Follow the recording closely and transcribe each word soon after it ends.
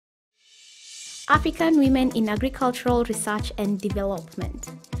African Women in Agricultural Research and Development.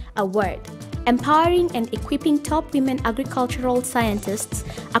 Award: Empowering and Equipping Top Women Agricultural Scientists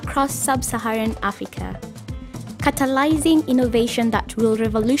Across Sub-Saharan Africa. Catalyzing innovation that will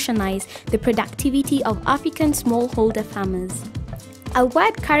revolutionize the productivity of African smallholder farmers.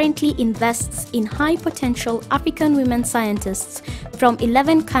 Award currently invests in high-potential African women scientists from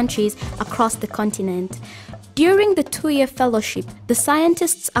 11 countries across the continent. During the 2-year fellowship, the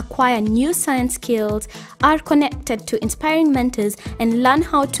scientists acquire new science skills, are connected to inspiring mentors, and learn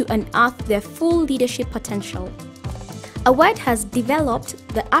how to unearth their full leadership potential. Award has developed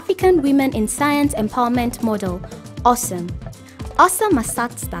the African Women in Science Empowerment Model, AWESOME. AWESOME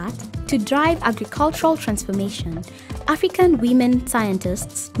asserts that to drive agricultural transformation, African women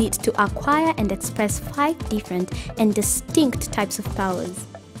scientists need to acquire and express 5 different and distinct types of powers.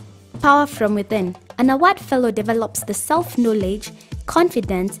 Power from within. An award fellow develops the self-knowledge,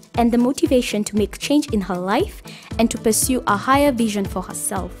 confidence, and the motivation to make change in her life and to pursue a higher vision for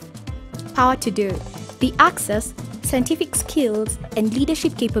herself. Power to do. The access, scientific skills, and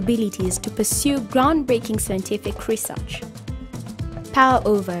leadership capabilities to pursue groundbreaking scientific research. Power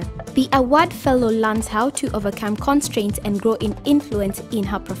over. The award fellow learns how to overcome constraints and grow in influence in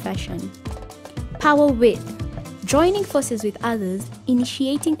her profession. Power with. Joining forces with others,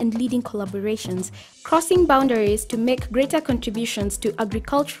 initiating and leading collaborations, crossing boundaries to make greater contributions to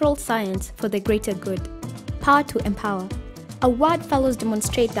agricultural science for the greater good. Power to empower. Award fellows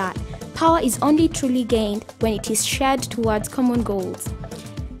demonstrate that power is only truly gained when it is shared towards common goals.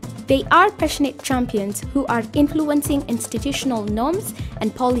 They are passionate champions who are influencing institutional norms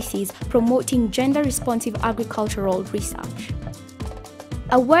and policies promoting gender-responsive agricultural research.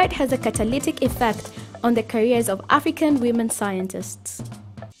 Award has a catalytic effect on the careers of African women scientists.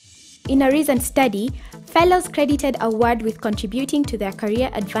 In a recent study, fellows credited Award with contributing to their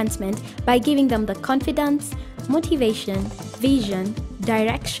career advancement by giving them the confidence, motivation, vision,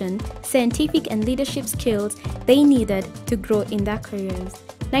 direction, scientific and leadership skills they needed to grow in their careers.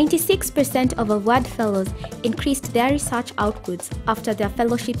 96% of Award fellows increased their research outputs after their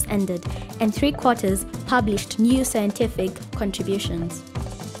fellowships ended, and 3/4 published new scientific contributions.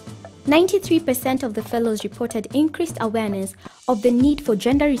 93% of the fellows reported increased awareness of the need for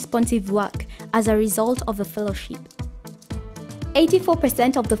gender-responsive work as a result of the fellowship.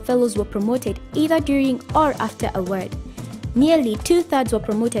 84% of the fellows were promoted either during or after Award. Nearly 2/3 were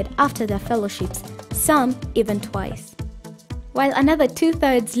promoted after their fellowships, some even twice. While another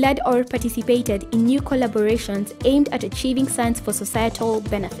 2/3 led or participated in new collaborations aimed at achieving science for societal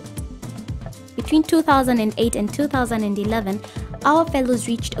benefit. Between 2008 and 2011, our fellows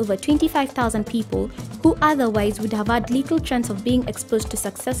reached over 25,000 people who otherwise would have had little chance of being exposed to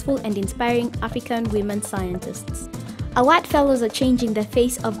successful and inspiring African women scientists. Award fellows are changing the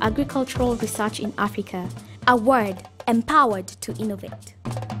face of agricultural research in Africa. Award: Empowered to Innovate.